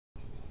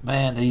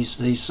Man,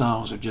 these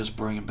songs are just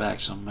bringing back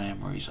some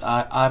memories.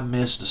 I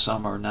missed the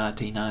summer of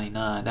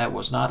 1999. That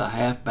was not a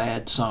half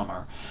bad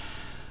summer.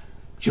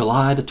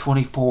 July the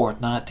 24th,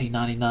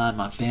 1999,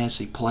 my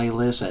fantasy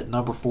playlist at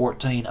number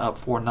 14, up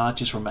 4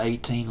 notches from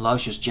 18,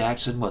 Luscious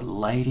Jackson with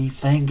Lady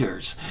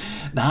Fingers.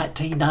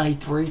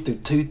 1993 through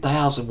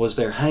 2000 was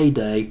their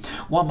heyday.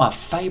 One of my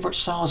favorite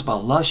songs by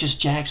Luscious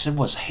Jackson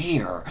was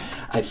Here,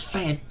 a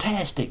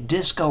fantastic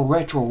disco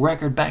retro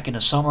record back in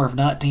the summer of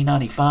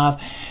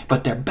 1995,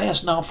 but they're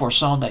best known for a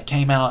song that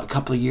came out a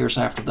couple of years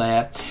after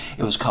that.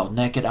 It was called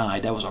Naked Eye.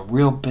 That was a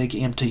real big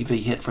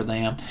MTV hit for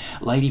them.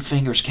 Lady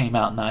Fingers came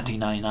out in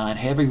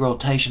 1999. Heavy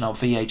rotation on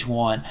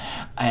VH1,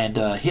 and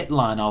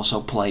Hitline also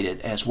played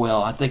it as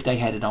well. I think they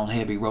had it on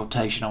heavy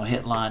rotation on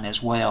Hitline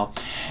as well.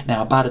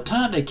 Now, by the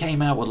time they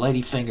came out with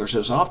Lady Fingers, it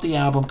was off the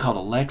album called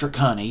Electric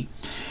Honey,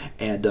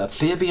 and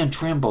Vivian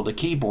Trimble, the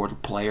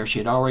keyboard player, she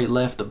had already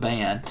left the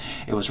band.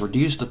 It was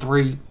reduced to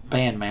 3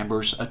 band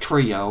members, a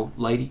trio,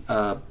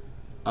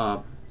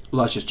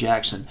 Luscious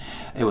Jackson.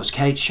 It was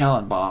Kate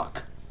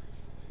Schellenbach,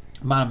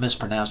 might have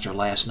mispronounced her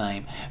last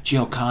name,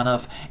 Jill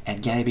Conniff,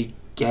 and Gabby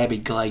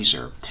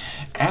Glazer.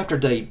 After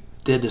they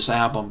did this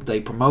album, they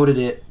promoted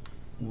it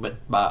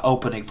by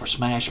opening for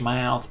Smash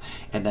Mouth,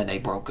 and then they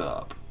broke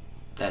up.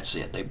 That's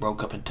it. They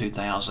broke up in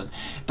 2000.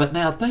 But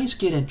now things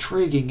get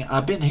intriguing.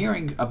 I've been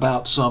hearing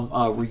about some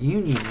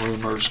reunion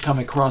rumors,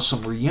 coming across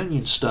some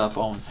reunion stuff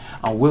on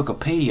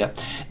Wikipedia.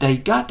 They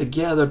got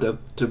together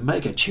to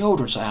make a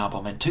children's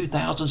album in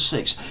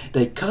 2006.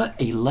 They cut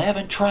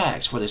 11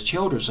 tracks for this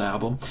children's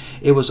album.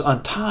 It was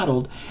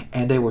untitled,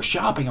 and they were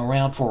shopping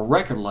around for a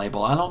record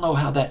label. I don't know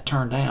how that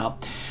turned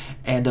out.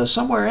 And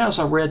somewhere else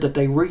I read that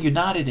they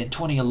reunited in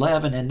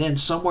 2011, and then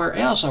somewhere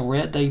else I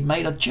read they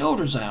made a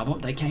children's album.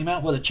 They came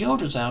out with a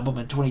children's album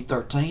in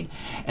 2013,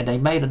 and they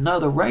made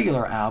another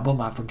regular album.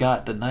 I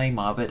forgot the name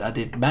of it. I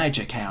did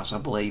Magic House, I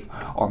believe,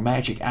 or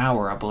Magic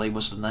Hour, I believe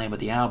was the name of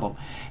the album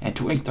in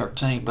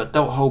 2013. But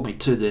don't hold me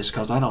to this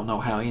because I don't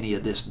know how any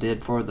of this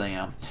did for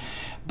them.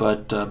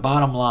 But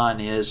bottom line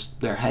is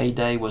their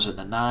heyday was in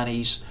the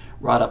 90s.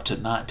 Right up to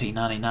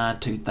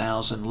 1999,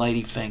 2000,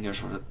 Lady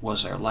Fingers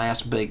was their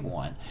last big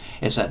one.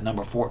 It's at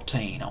number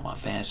 14 on my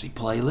fantasy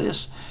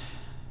playlist,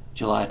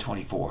 July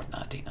 24th,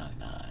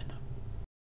 1999.